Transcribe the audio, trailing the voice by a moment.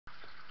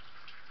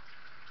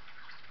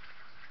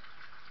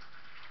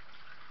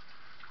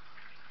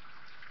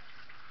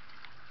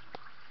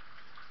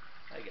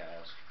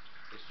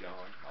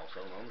John,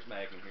 also known as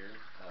Magnum here.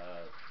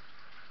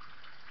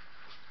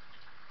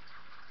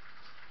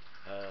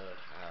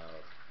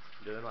 I'm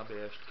doing my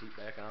best to keep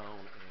back on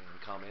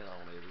and comment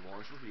on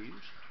everyone's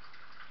reviews.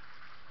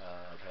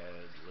 I've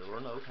had little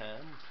or no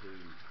time to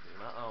do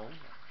my own.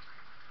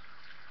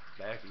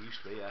 Back it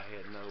used to be I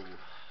had no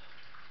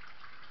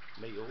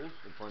meals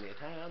and plenty of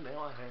time.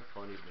 Now I have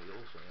plenty of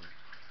meals and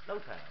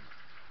no time.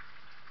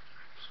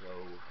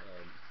 So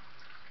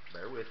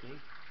bear with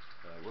me.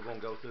 We're going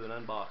to go through an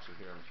unboxing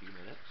here in a few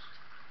minutes.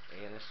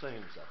 And as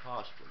soon as I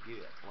possibly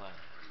get lined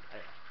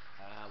out,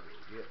 I will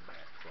get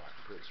back so I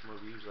can put some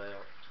reviews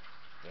out.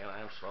 And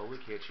I am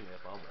slowly catching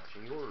up on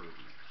watching your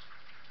reviews.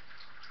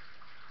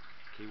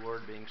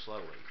 Keyword being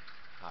slowly.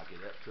 I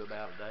get up to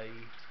about a day.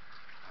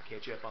 I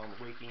catch up on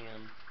the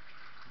weekend.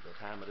 By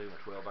the time I do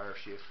my 12-hour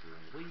shifts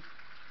during the week,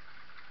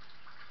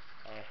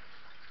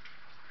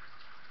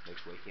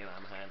 next weekend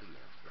I'm behind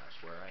again. That's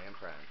where I am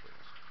trying to.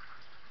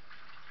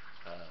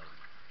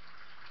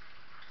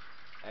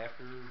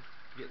 After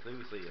I get through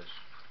with this,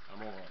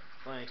 I'm going to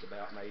think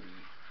about maybe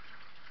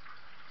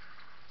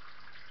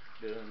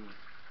doing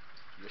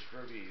this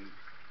review.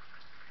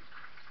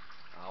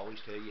 I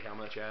always tell you how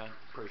much I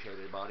appreciate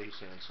everybody who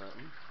sends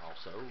something.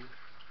 Also,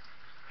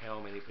 how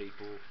many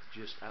people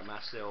just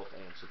myself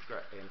am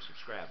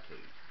subscribed to.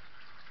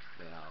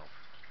 Now,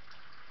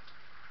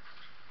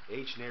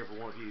 each and every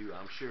one of you,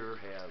 I'm sure,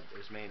 have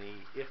as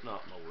many, if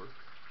not more,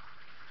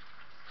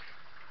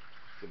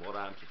 than what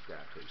I'm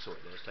subscribed to. So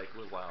it does take a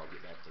little while to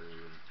get back through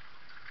and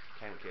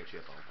kind of catch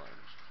up on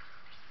things.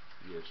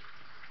 Just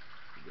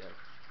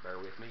bear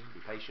with me,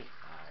 be patient.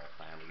 I'll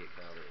finally get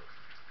caught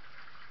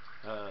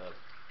up.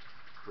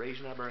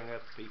 Reason I bring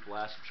up the people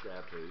I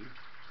subscribe to,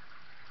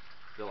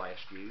 the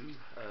last few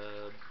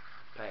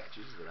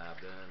packages that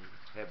I've done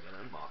have been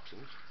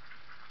unboxings,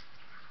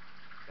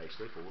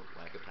 basically for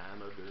lack of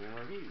time of doing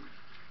a review.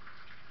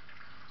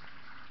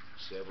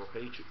 Several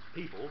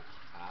people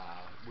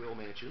I will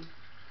mention.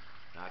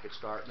 I could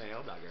start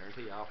now, but I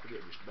guarantee I'll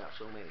forget just about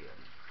so many of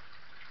them.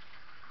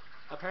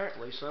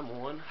 Apparently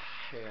someone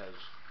has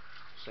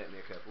sent me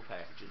a couple of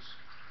packages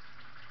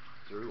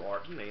through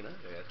Art and Nina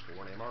at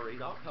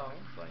MRE'S.com.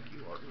 Thank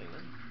you, Art and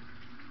Nina.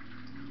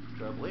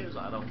 Trouble is,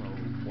 I don't know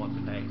what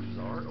the packages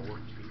are or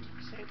who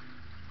sent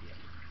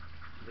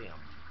them.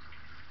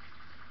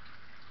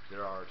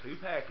 There are two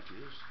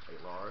packages,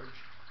 a large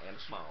and a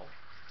small.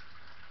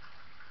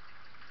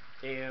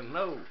 In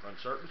no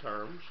uncertain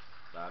terms,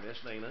 by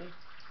Miss Nina.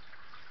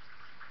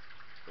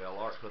 Well,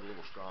 Art put a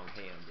little strong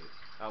hand, but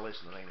I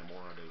listen to Nina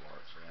more than I do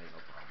Art, so that ain't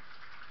no problem.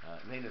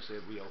 Nina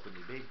said we open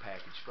the big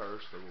package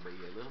first. There will be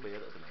a little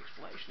bit of an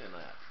explanation in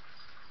that.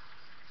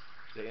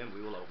 Then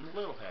we will open the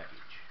little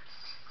package.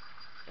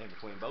 And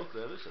between both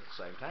of us at the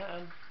same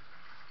time,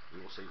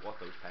 we will see what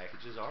those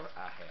packages are.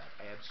 I have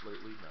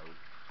absolutely no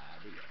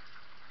idea.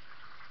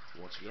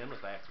 Once again,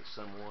 the fact that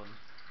someone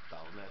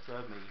thought enough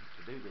of me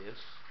to do this,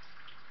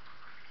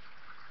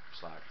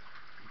 it's like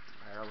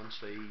Marilyn,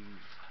 Steve,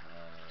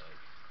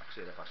 like I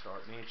said, if I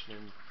start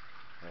mentioning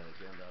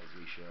Gun Dog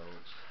G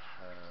Schultz,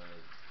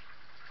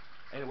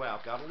 anyway,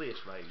 I've got a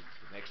list made.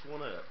 The next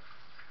one up,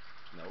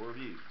 no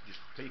review, just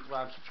people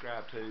I've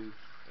subscribed to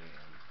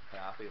and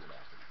how I feel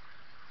about them.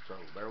 So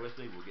bear with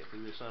me, we'll get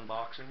through this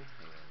unboxing,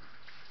 and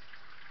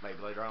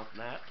maybe later on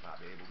tonight I might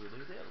be able to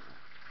do the other one.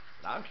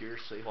 But I'm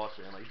curious to see what's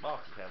in these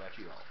boxes. How about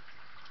you all?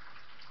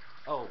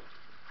 Oh,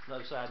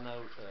 another side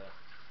note,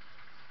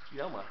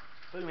 my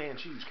Fu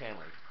Manchu's kind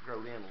of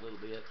growed in a little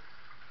bit.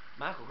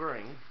 Michael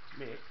Green,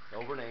 Mick,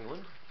 over in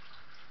England,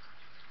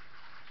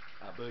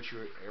 I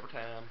butcher it every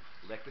time.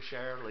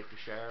 Leicestershire,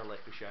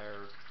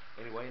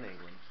 anyway in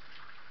England.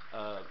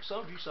 Some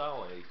of you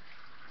saw a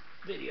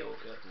video a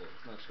couple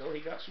of months ago.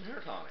 He got some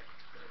hair tonic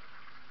that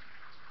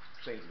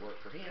seemed to work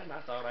for him. I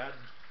thought I'd,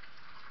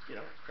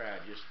 try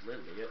just a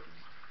little bit.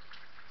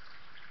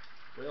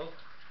 Well,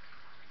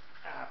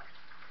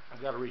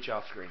 I've got to reach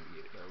off screen to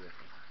get it. Bear with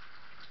me.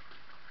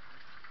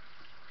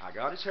 I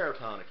got his hair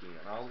tonic in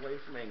all the way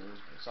from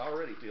England. It's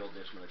already filled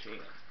this much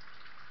in.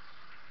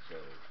 So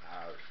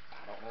I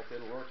don't know if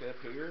it'll work up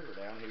here or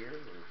down here,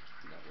 or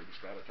we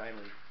just got to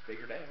finally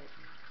figure it out.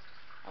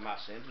 I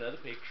might send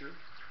another picture,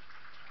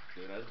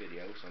 do another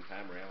video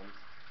sometime around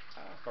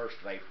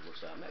 1st of April or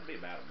something. That'd be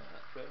about a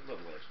month, well, a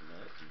little less than a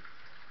month. And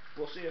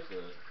we'll see if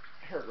the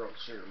hair growth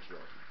serum's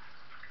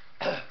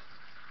working.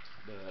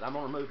 But I'm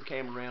going to move the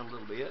camera around a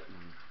little bit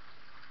and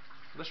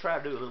let's try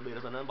to do a little bit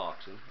of an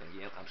unboxing. And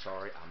again, I'm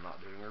sorry, I'm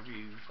not doing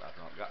reviews. I've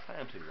not got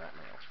time to right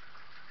now.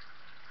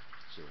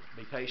 So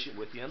be patient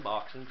with the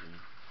unboxings, and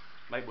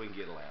maybe we can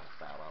get a laugh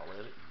about all of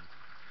it. And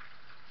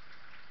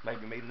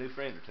maybe meet a new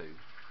friend or two.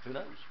 Who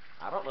knows?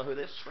 I don't know who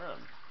this is from.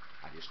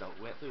 I just know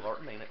it went through Art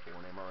and Nina at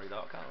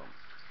MRE.com.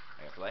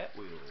 After that,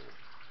 we'll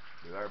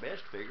do our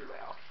best to figure it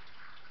out.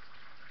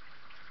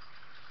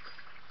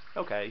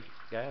 Okay,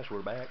 guys,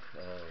 we're back.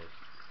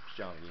 It's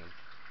John again.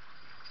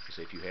 As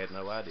if you had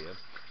no idea.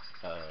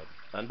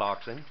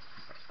 Unboxing.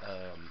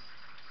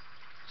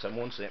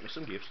 Someone sent me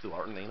some gifts through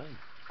Art and Nina.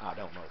 I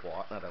don't know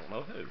what, and I don't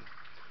know who.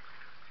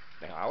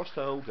 Now, I was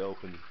told to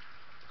open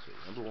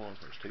see. Number one,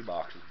 there's two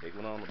boxes, big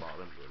one on the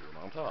bottom, little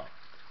one on top.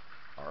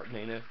 Art and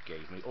Nina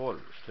gave me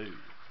orders to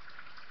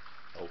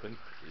open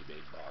the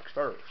big box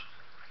first.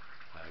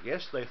 I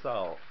guess they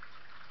thought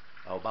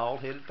a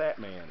bald-headed fat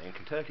man in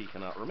Kentucky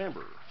cannot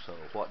remember. So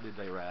what did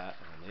they write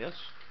on this?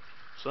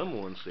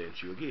 Someone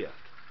sent you a gift.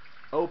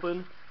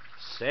 Open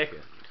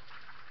second.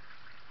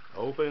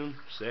 Open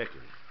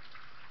second.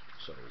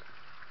 So,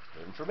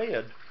 heaven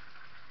forbid.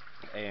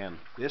 And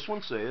this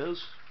one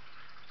says,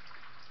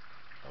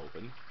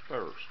 open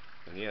first.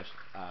 And yes,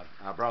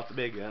 I brought the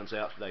big guns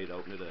out today to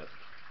open it up.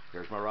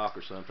 Here's my rock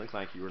or something.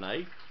 Thank you,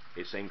 Renee.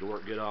 It seemed to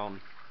work good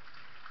on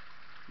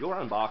your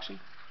unboxing.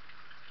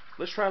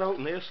 Let's try to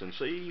open this and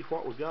see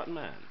what we've got in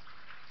mind.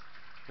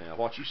 Now,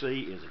 what you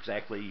see is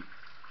exactly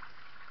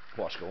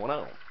what's going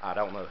on. I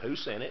don't know who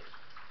sent it.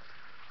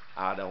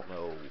 I don't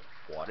know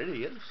what it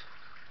is.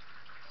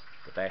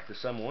 The fact that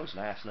someone's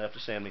nice enough to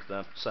send me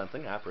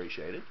something, I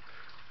appreciate it.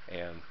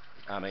 And,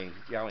 I mean,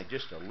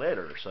 just a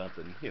letter or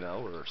something,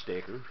 or a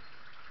sticker,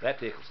 that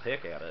tickles the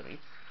heck out of me.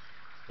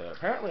 But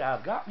apparently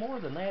I've got more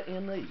than that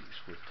in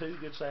these with two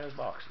good-sized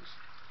boxes.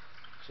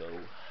 So,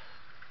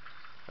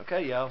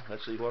 okay, y'all,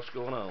 let's see what's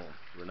going on.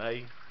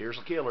 Renee, here's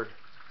the killer.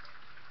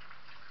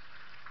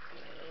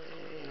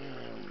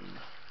 And,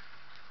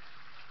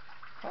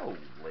 holy.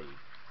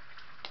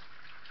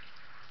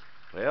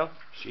 Well,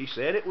 she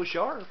said it was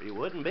sharp. It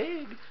wasn't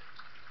big.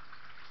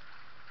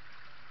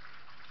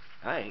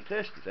 I ain't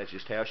touched it. That's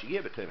just how she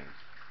gave it to me.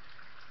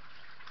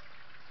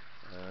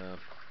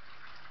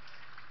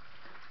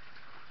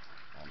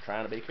 I'm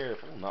trying to be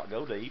careful, not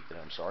go deep, and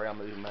I'm sorry I'm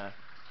moving my...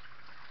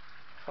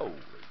 Holy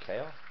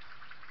cow.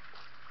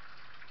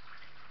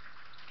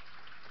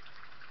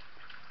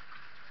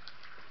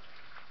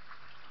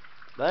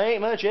 There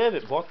ain't much of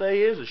it. What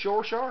they is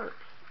sure sharp.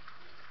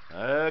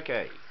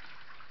 Okay.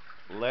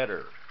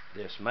 Letter.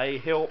 This may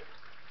help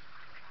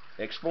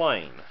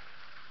explain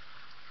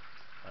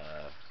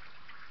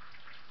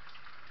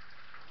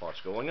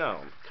what's going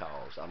on,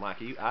 because I'm like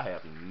you, I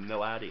have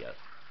no idea.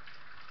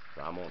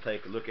 So I'm going to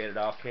take a look at it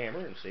off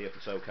camera and see if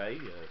it's okay,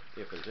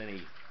 if there's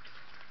any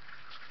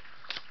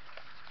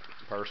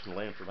personal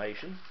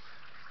information.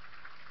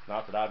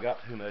 Not that I've got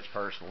too much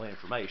personal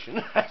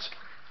information. That's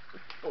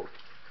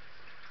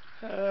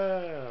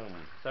 3rd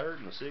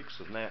and the 6th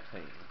of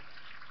 19.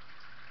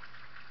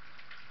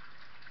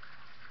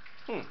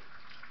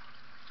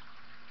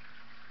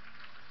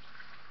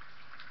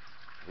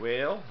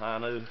 Well, I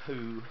know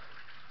who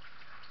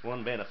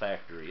one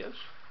benefactor is.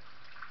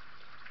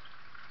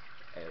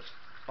 As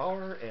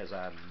far as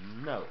I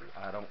know,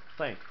 I don't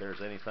think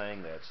there's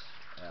anything that's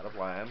out of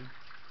line to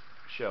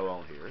show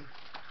on here.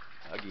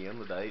 Again,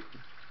 the date,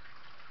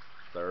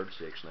 3rd,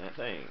 6,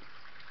 19.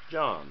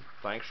 John,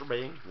 thanks for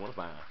being one of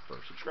my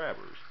first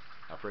subscribers.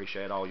 I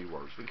appreciate all your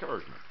words of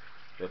encouragement.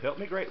 They've helped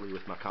me greatly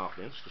with my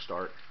confidence to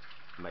start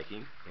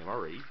making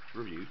MRE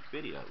review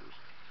videos.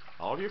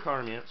 All of your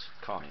comments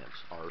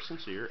are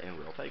sincere and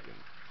well taken.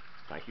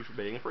 Thank you for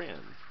being a friend.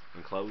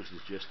 Enclosed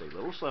is just a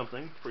little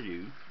something for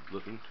you,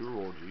 looking to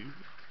reward you,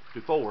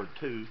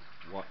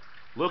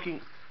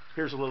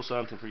 here's a little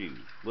something for you,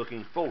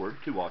 looking forward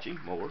to watching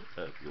more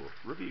of your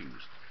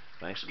reviews.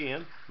 Thanks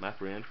again, my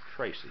friend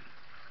Tracy.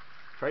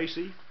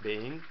 Tracy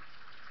being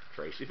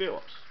Tracy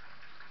Phillips.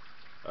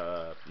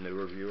 New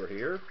reviewer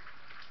here,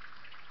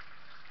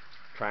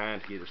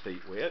 trying to get his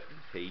feet wet.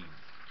 He,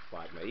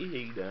 like me,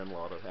 he done a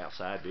lot of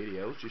outside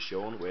videos just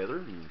showing the weather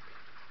and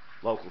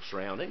local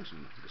surroundings,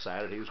 and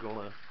decided he was going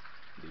to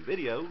do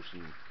videos.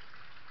 And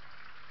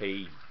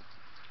he,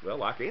 well,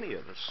 like any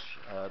of us,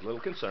 a little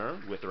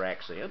concerned with their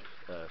accent.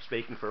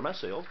 Speaking for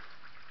myself,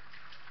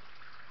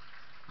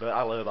 but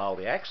I love all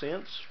the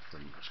accents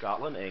from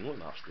Scotland,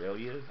 England,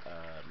 Australia,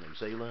 New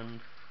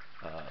Zealand,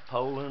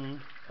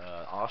 Poland,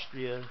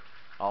 Austria,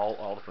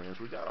 all the friends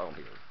we got on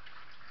here.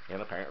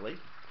 And apparently,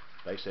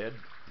 they said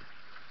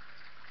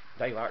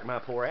they like my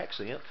poor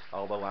accent,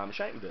 although I'm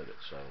ashamed of it.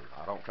 So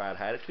I don't try to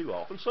hide it too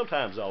often.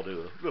 Sometimes I'll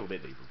do a little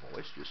bit deeper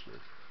voice just to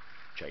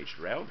change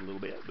it around a little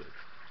bit, but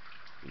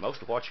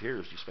most of what you hear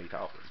is just me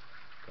talking,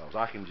 because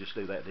I can just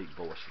do that deep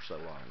voice for so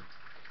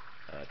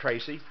long.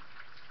 Tracy,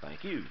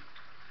 thank you.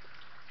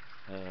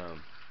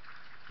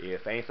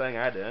 If anything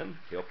I done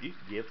help you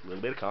get a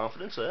little bit of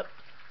confidence up,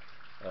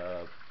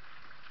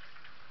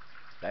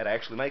 that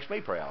actually makes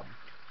me proud.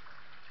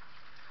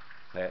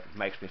 That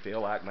makes me feel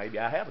like maybe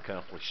I have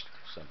accomplished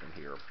something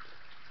here.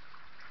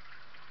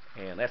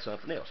 And that's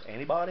something else.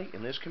 Anybody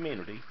in this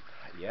community,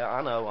 yeah,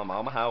 I know I'm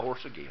on my high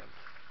horse again.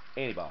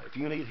 Anybody, if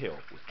you need help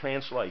with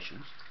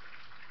translations,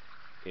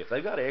 if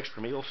they've got an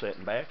extra meal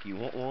sitting back, you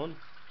want one,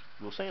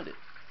 we'll send it.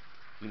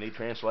 You need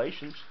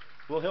translations,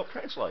 we'll help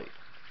translate.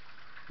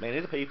 Many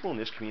of the people in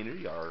this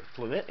community are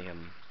fluent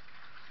in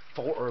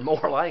 4 or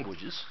more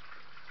languages.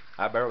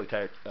 I barely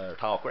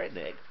talk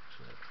redneck.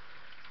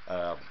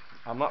 So,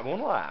 I'm not going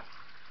to lie.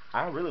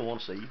 I really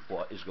want to see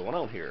what is going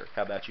on here.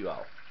 How about you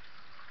all?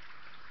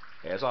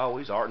 As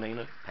always, Art and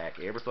Nina pack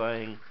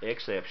everything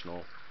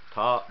exceptional.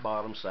 Top,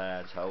 bottom,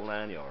 sides, whole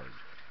 9 yards.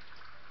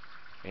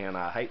 And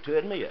I hate to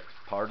admit,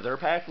 part of their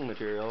packing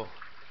material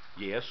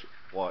Yes,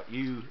 what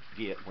you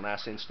get when I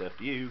send stuff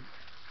to you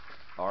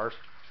are,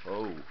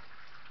 oh,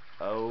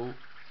 oh,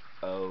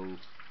 oh,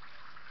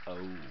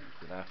 oh.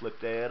 When I flip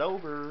that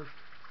over,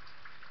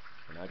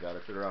 and I got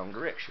it the wrong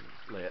direction.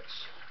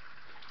 Let's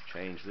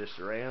change this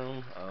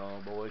around.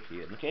 Oh boy,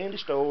 kid in the candy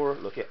store.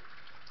 Look at,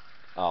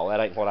 oh, that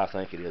ain't what I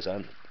think it is.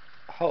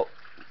 Oh,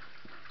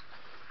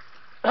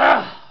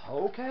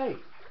 okay.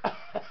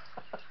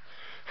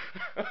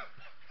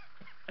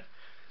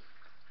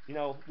 You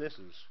know, this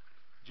is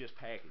just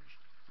packaged,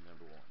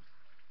 number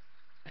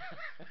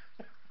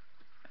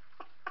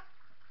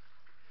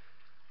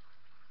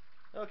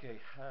one. Okay,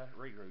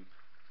 regroup.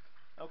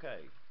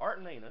 Okay, Art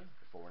and Nina,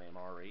 for an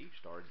MRE,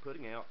 started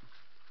putting out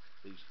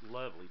these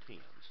lovely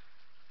tins.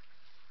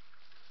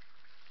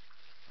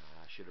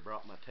 I should have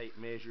brought my tape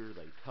measure.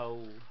 They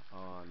told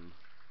on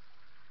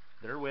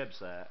their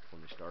website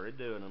when they started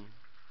doing them,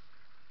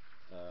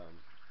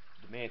 um,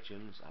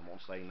 dimensions. I'm gonna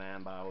say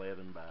 9 by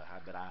 11 by,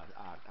 but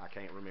I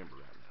can't remember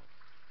right now.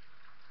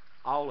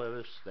 All of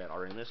us that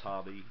are in this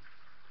hobby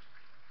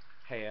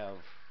have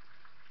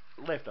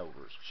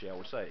leftovers, shall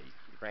we say.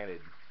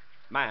 Granted,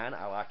 mine,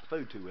 I like the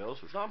food too well,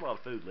 so there's not a lot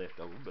of food left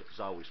over, but there's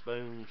always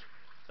spoons,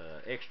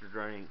 extra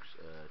drinks,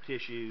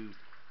 tissue,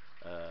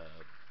 uh,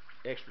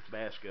 extra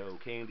Tabasco,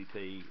 candy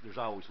tea. There's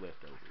always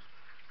leftovers.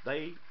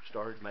 They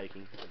started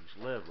making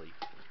these lovely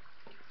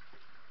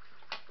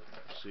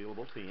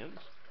sealable tins,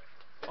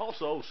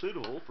 also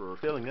suitable for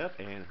filling up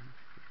and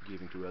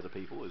giving to other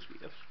people as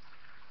gifts.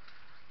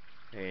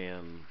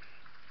 And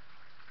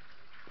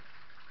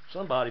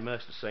somebody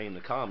must have seen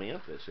the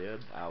comment that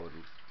said, I would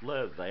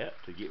love that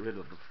to get rid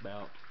of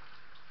about,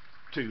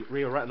 to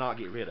not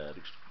get rid of,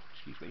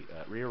 excuse me,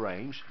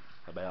 rearrange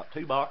about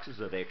 2 boxes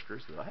of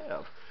extras that I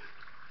have.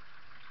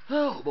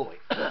 Oh boy.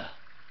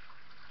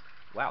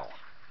 Wow.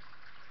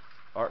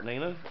 Art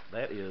Nina,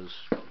 that is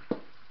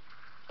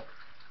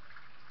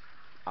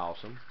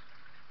awesome.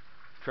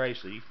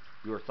 Tracy,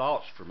 your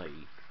thoughts for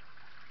me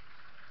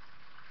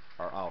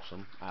are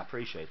awesome. I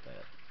appreciate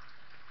that.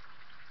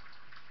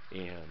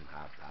 And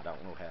I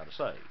don't know how to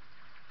say.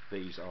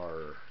 These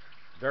are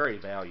very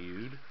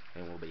valued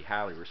and will be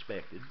highly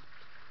respected,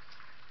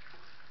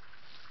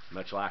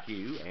 much like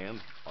you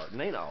and Art and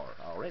Nina are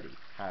already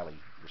highly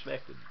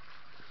respected.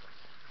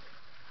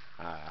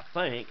 I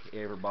think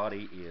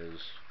everybody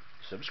is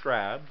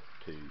subscribed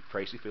to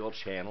Tracy Phillips'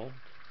 channel,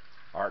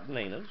 Art and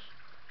Nina's.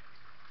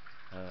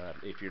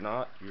 If you're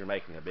not, you're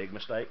making a big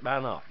mistake by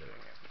not doing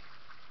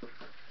it.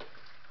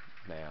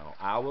 Now,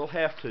 I will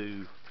have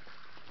to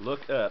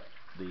look up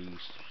the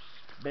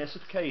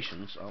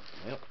specifications. Oh,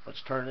 well,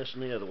 let's turn this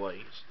in the other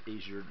way. It's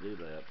easier to do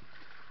that.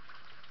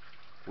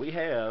 We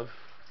have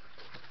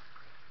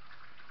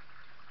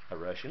a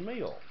Russian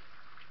meal.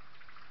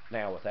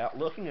 Now, without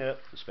looking up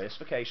the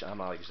specification, I'm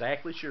not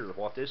exactly sure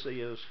what this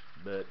is,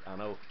 but I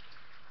know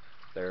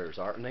there's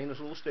Art and Nina's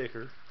little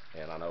sticker,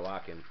 and I know I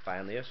can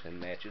find this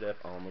and match it up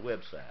on the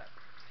website.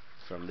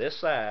 From this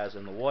size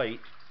and the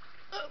weight,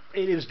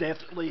 it is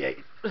definitely a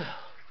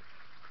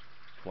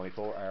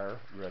 24-hour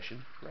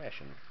Russian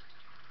ration.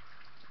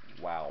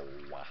 Wow.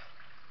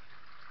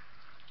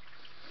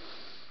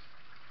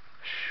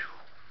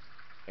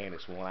 And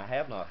it's one I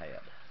have not had.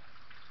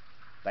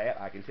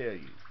 That I can tell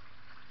you.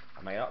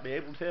 I may not be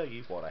able to tell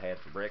you what I had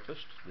for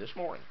breakfast this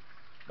morning,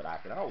 but I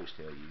can always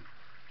tell you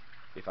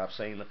if I've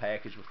seen the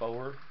package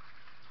before,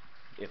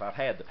 if I've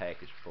had the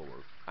package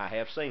before. I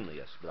have seen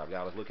this, but I've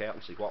got to look out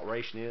and see what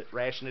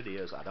ration it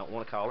is. I don't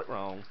want to call it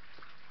wrong.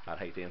 I'd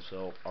hate to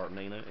insult Art,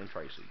 Nina, and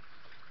Tracy.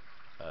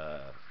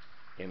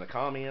 In the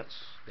comments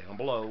down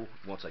below,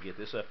 once I get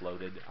this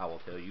uploaded, I will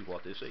tell you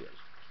what this is.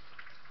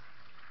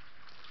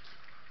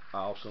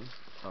 Awesome.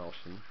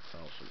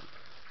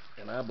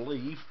 And I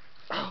believe,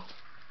 I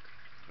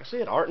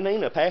said, Art and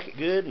Nina, pack it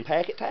good and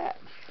pack it tight.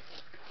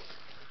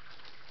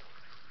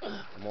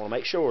 I want to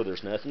make sure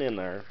there's nothing in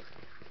there.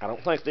 I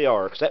don't think they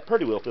are, because that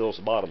pretty well fills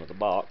the bottom of the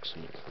box.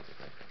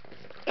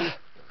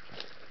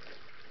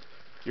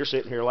 You're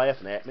sitting here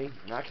laughing at me,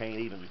 and I can't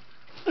even.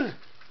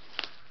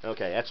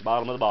 Okay, that's the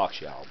bottom of the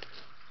box, y'all.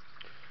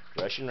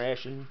 Russian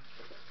ration,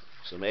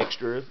 some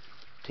extra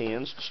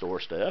tins to store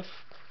stuff,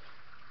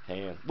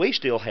 and we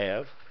still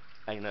have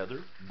another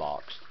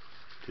box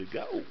to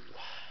go.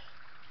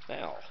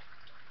 Now,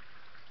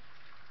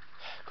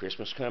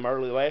 Christmas come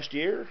early last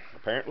year,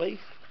 apparently.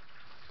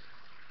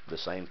 The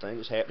same thing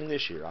is happening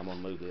this year. I'm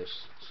going to move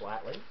this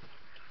slightly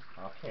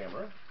off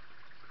camera.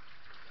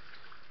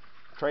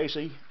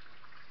 Tracy,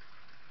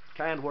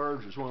 kind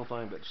words is one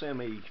thing, but send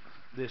me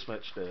this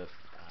much stuff.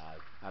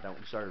 I don't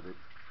deserve it.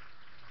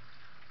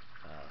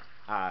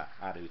 I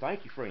do.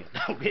 Thank you, friend.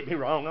 Don't get me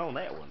wrong on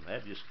that one.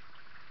 That just,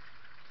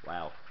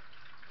 wow.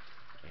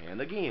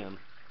 And again,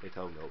 they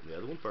told me to open the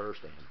other one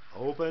first and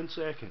open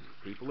second.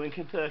 People in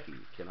Kentucky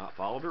cannot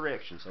follow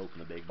directions. Open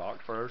the big box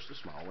first, the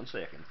small one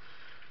second.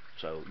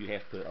 So you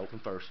have to put open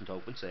first and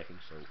open second.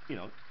 So, you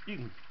know, you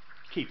can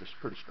keep us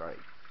pretty straight.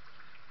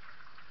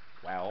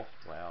 Wow.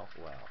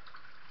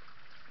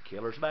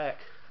 Killer's back.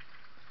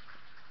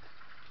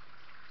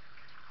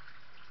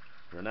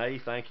 Renee,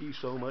 thank you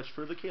so much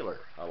for the killer,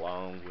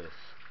 along with,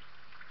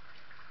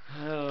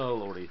 oh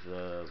lordy,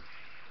 the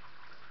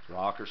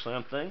rock or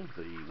something,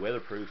 the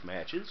weatherproof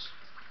matches,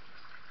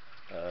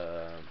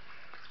 uh,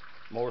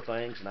 more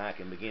things than I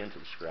can begin to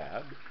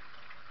describe.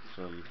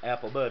 Some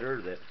apple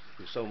butter that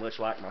is so much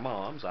like my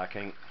mom's, I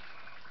can't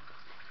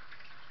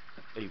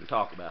even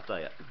talk about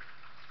that.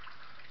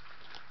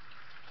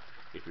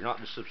 If you're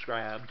not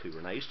subscribed to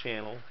Renee's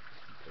channel,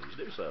 please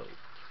do so.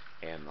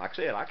 And like I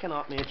said, I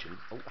cannot mention,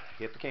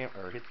 hit the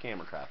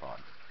camera tripod.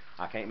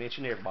 I can't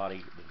mention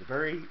everybody. The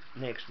very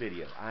next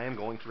video, I am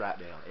going to write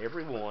down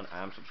everyone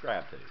I'm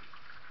subscribed to.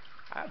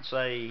 I'd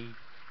say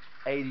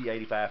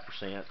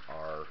 80-85%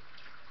 are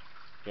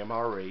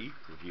MRE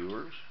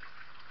reviewers,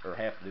 or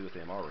have to do with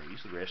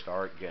MREs. The rest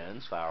are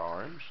guns,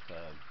 firearms.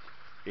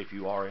 If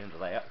you are into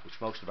that,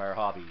 which most of our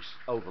hobbies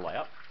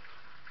overlap,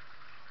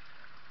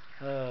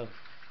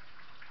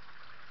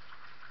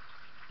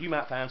 you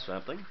might find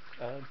something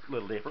a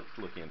little different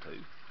to look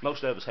into.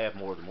 Most of us have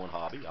more than one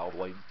hobby, all the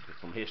way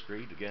from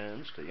history to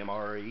guns to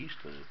MREs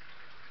to,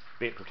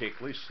 bit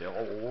particularly,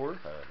 Civil War,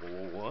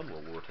 World War I,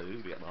 World War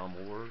II, Vietnam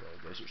War,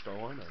 Desert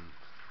Storm, and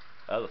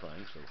other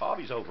things. So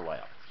hobbies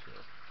overlap. So.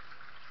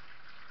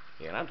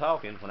 And I'm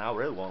talking when I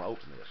really want to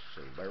open this,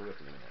 so bear with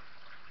me a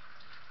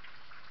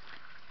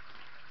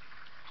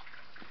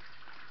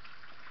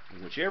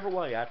minute. Whichever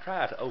way I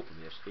try to open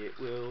this, it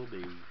will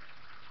be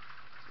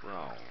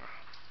wrong.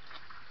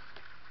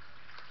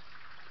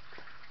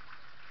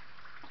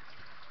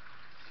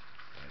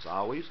 As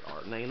always,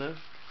 Art and Nina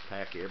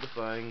pack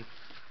everything.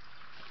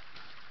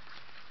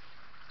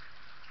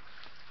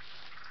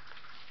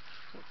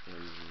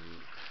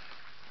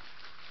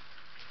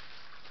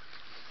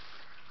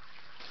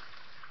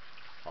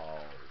 Oh,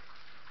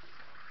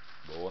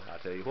 boy, I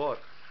tell you what,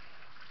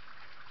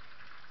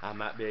 I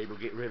might be able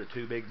to get rid of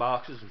 2 big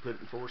boxes and put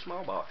it in 4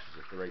 small boxes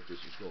at the rate this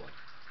is going.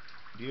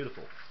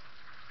 Beautiful.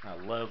 I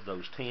love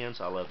those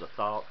tins. I love the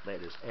thought.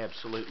 That is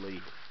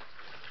absolutely.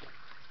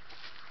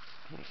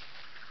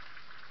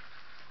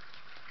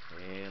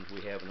 And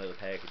we have another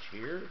package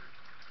here.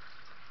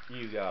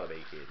 You gotta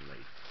be kidding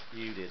me.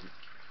 You didn't.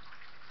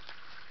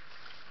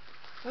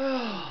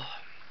 Oh.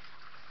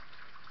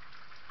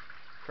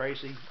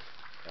 Tracy.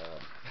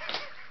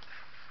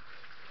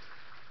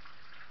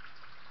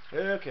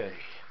 Okay,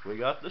 we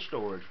got the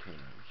storage tins.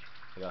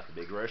 We got the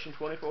Big Russian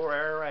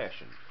 24-hour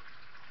ration.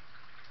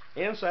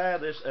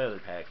 Inside this other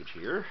package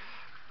here,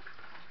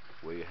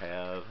 we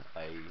have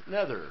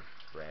another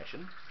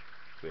ration,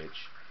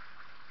 which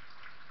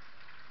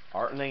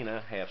Art and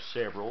Nina have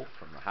several,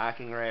 from the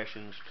hiking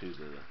rations to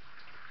the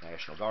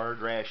National Guard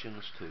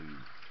rations to,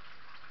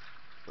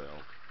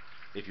 well,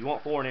 if you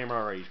want foreign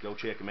MREs, go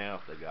check them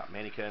out. They've got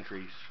many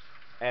countries,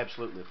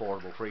 absolutely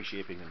affordable, free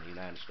shipping in the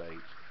United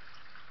States.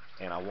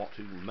 And I want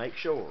to make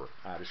sure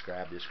I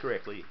describe this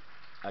correctly.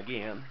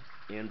 Again,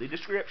 in the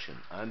description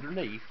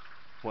underneath,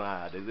 when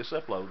I do this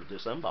upload of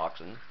this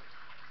unboxing,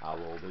 I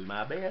will do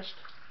my best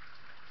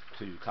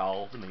to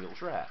call the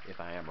meals right. If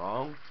I am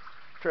wrong,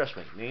 trust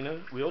me,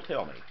 Nina will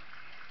tell me.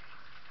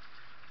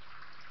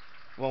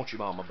 Won't you,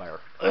 Mama Bear?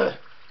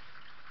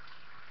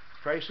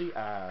 Tracy,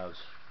 I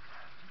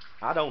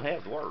don't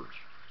have the words.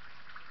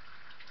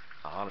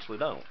 I honestly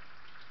don't.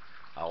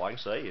 All I can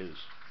say is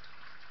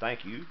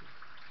thank you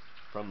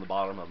from the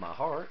bottom of my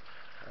heart.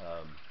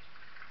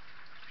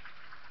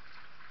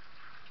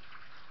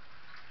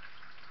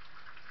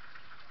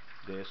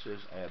 This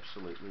is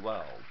absolutely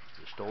wild.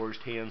 The storage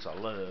tins I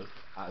love.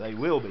 They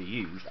will be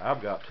used.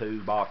 I've got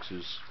 2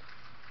 boxes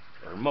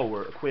or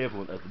more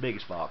equivalent of the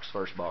biggest box.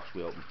 First box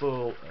we opened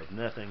full of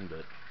nothing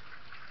but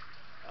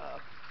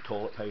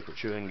toilet paper,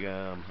 chewing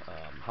gum,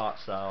 hot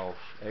sauce,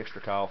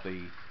 extra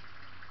coffee.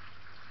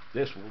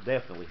 This will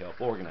definitely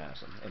help organize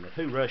them. And the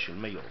 2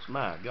 Russian meals,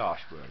 my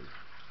gosh, brother.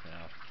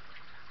 Now,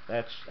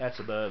 that's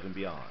above and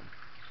beyond.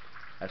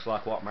 That's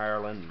like what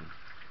Marilyn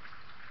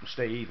and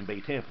Steve and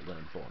B. Temple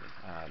done for me.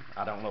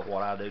 I don't know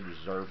what I do to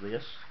deserve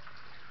this.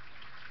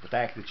 The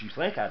fact that you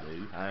think I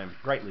do, I am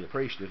greatly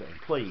appreciative,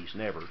 and please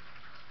never,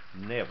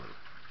 never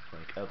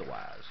think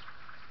otherwise.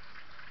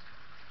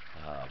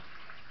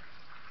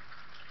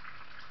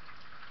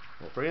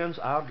 Well, friends,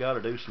 I've got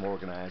to do some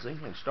organizing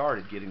and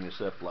started getting this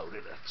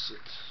uploaded.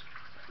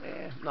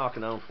 It's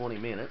knocking on 20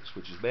 minutes,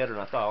 which is better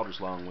than I thought,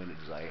 as long-winded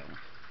as I am.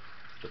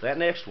 But that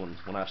next one,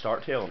 when I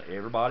start telling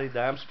everybody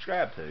that I'm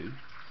subscribed to,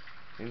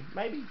 and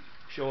maybe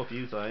show a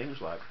few things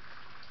like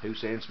who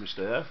sends me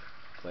stuff,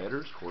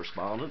 letters,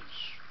 correspondence,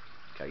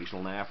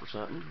 occasional knife or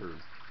something, or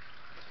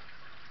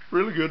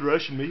really good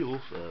Russian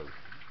meals,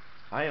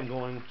 I am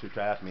going to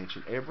try to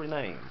mention every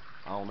name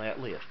on that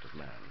list of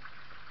mine.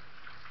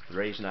 The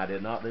reason I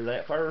did not do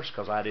that first,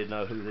 because I didn't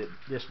know who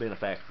this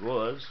benefactor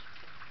was,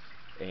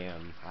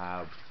 and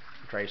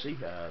Tracy,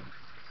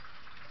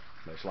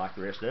 much like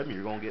the rest of them,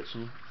 you're going to get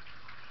some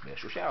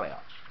special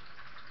shout-outs.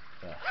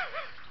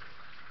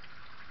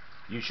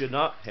 You should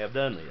not have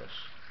done this.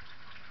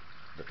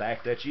 The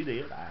fact that you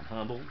did, I'm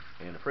humbled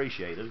and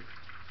appreciative.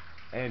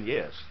 And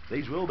yes,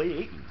 these will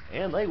be eaten,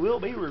 and they will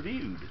be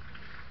reviewed.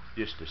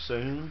 just as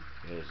soon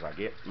as I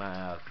get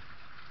my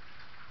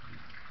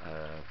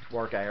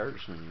work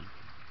hours and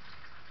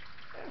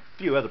a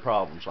few other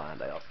problems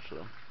lined out.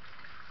 So,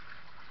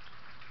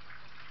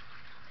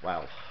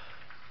 wow.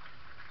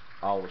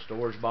 All the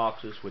storage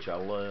boxes, which I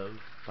love.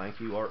 Thank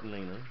you, Art and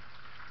Nina.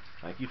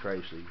 Thank you,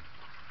 Tracy.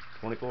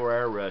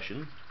 24-hour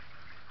Russian,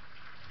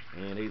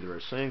 and either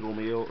a single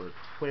meal or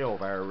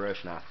 12-hour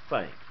Russian, I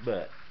think.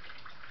 But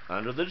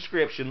under the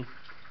description,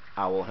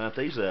 I will hunt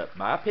these up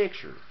by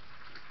picture,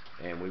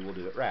 and we will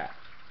do it right.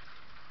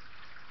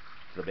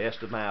 To the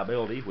best of my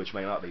ability, which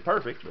may not be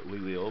perfect, but we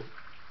will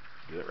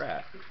do it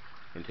right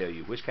and tell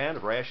you which kind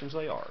of rations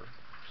they are.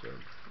 So,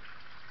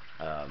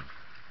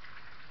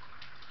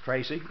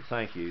 Tracy,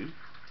 thank you.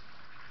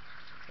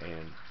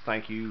 And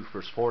thank you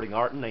for supporting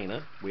Art and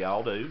Nina. We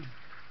all do.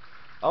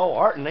 Oh,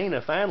 Art and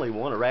Nina finally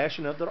won a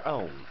ration of their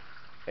own.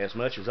 As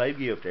much as they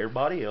give to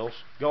everybody else,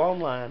 go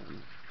online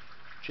and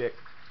check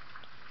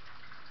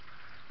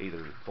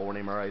either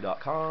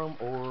foreignmra.com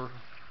or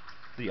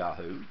the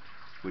Yahoo,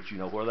 which you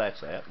know where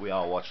that's at. We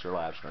all watch their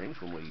live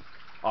streams when we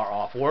are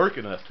off work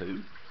enough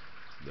to.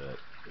 But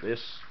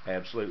this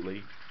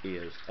absolutely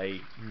is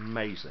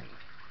amazing.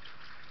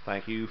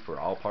 Thank you for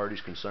all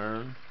parties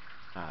concerned.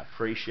 I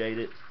appreciate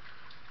it.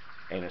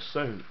 And as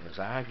soon as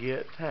I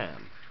get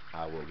time,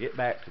 I will get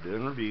back to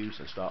doing reviews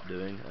and stop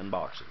doing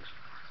unboxings.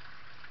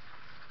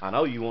 I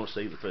know you want to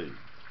see the food.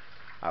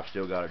 I've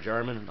still got a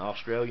German and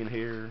Australian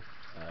here.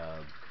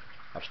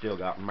 I've still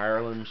got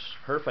Marilyn's,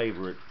 her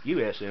favorite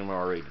US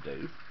MRE to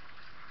do.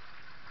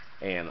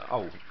 And,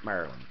 oh,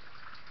 Marilyn,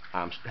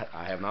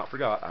 I have not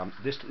forgot.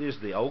 This is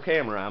the old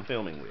camera I'm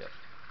filming with.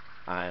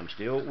 I am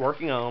still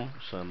working on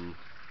some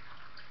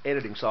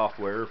editing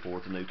software for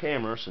the new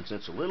camera since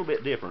it's a little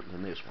bit different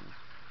than this one.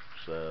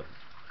 So,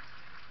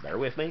 bear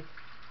with me.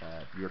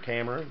 Your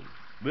camera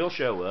will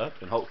show up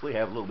and hopefully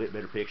have a little bit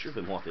better picture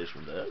than what this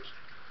one does.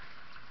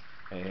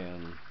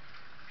 And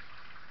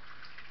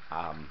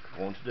I'm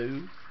going to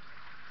do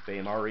the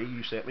MRE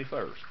you sent me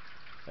first.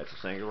 That's a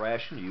single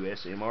ration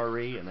US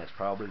MRE, and that's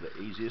probably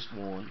the easiest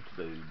one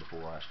to do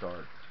before I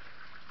start.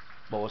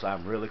 Boys,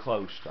 I'm really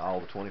close to all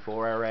the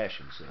 24-hour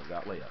rations that I've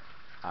got left.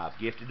 I've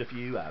gifted a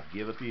few, I've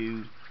given a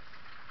few,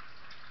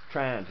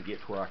 trying to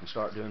get to where I can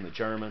start doing the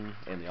German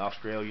and the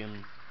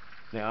Australian.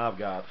 Now I've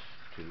got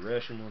 2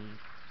 Russian ones.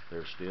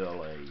 There's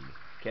still a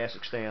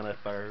Kazakhstan up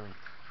there.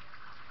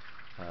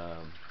 I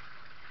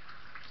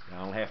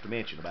don't have to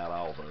mention about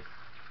all the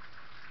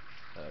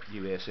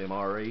US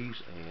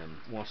MREs, and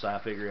once I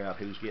figure out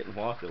who's getting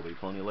what, there'll be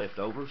plenty left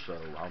over, so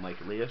I'll make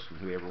a list, and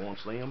whoever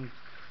wants them,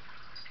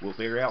 we'll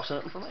figure out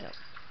something from that.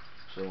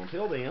 So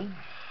until then,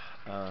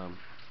 well,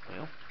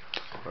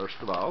 first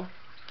of all,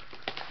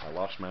 I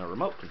lost my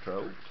remote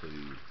control to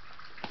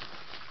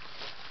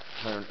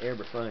turn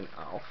everything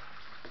off,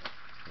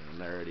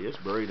 and there it is,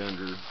 buried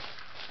under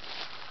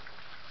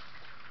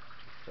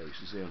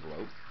Tracy's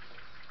envelope.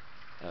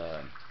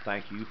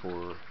 Thank you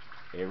for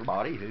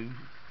everybody who,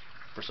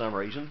 for some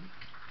reason,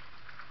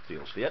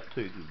 feels fit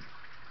to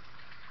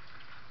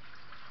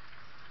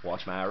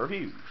watch my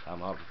reviews. I'm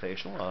not a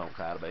professional. I don't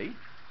try to be.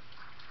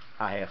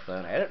 I have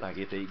fun at it, and I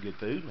get to eat good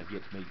food, and I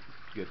get to meet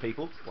good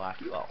people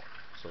like you all.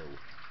 So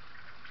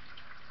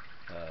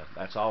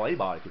that's all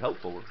anybody could hope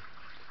for.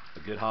 A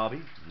good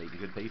hobby, meeting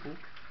good people.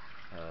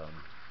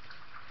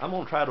 I'm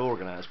going to try to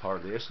organize part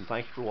of this, and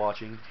thank you for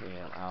watching,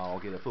 and I'll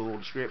get a full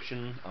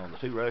description on the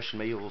 2 Russian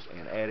meals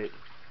and add it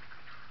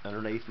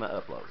underneath my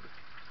upload.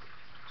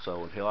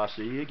 So until I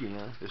see you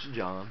again, this is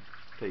John.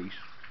 Peace.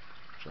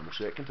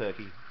 Somerset,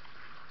 Kentucky.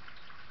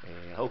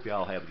 And I hope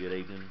y'all have a good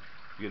evening,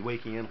 good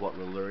weekend, what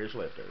little there is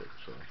left of it.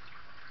 So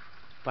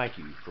thank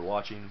you for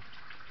watching,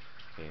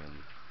 and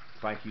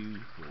thank you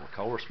for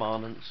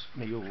correspondence,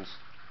 meals.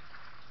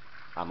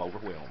 I'm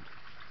overwhelmed.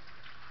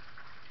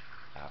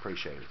 I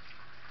appreciate it.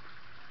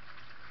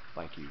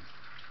 Thank you.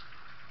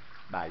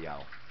 Bye,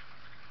 y'all.